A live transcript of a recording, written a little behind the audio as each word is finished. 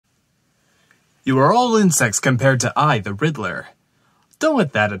You are all insects compared to I, the Riddler. Don't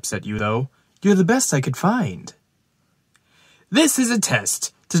let that upset you, though. You're the best I could find. This is a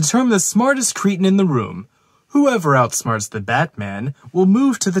test to determine the smartest cretin in the room. Whoever outsmarts the Batman will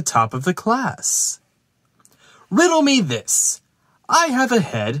move to the top of the class. Riddle me this. I have a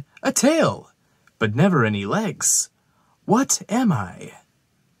head, a tail, but never any legs. What am I?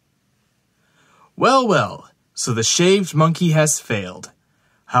 Well, well, so the shaved monkey has failed.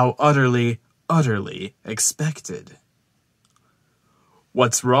 How utterly, utterly expected.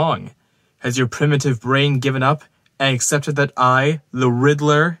 What's wrong? Has your primitive brain given up and accepted that I, the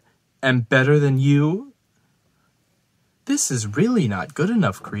Riddler, am better than you? This is really not good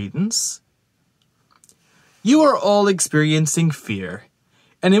enough, cretins. You are all experiencing fear,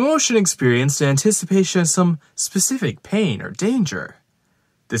 an emotion experienced in anticipation of some specific pain or danger.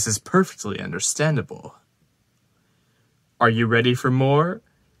 This is perfectly understandable. Are you ready for more?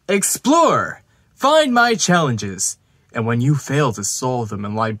 Explore! Find my challenges, and when you fail to solve them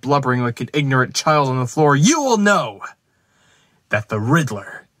and lie blubbering like an ignorant child on the floor, you will know that the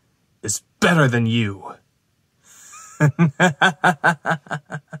Riddler is better than you.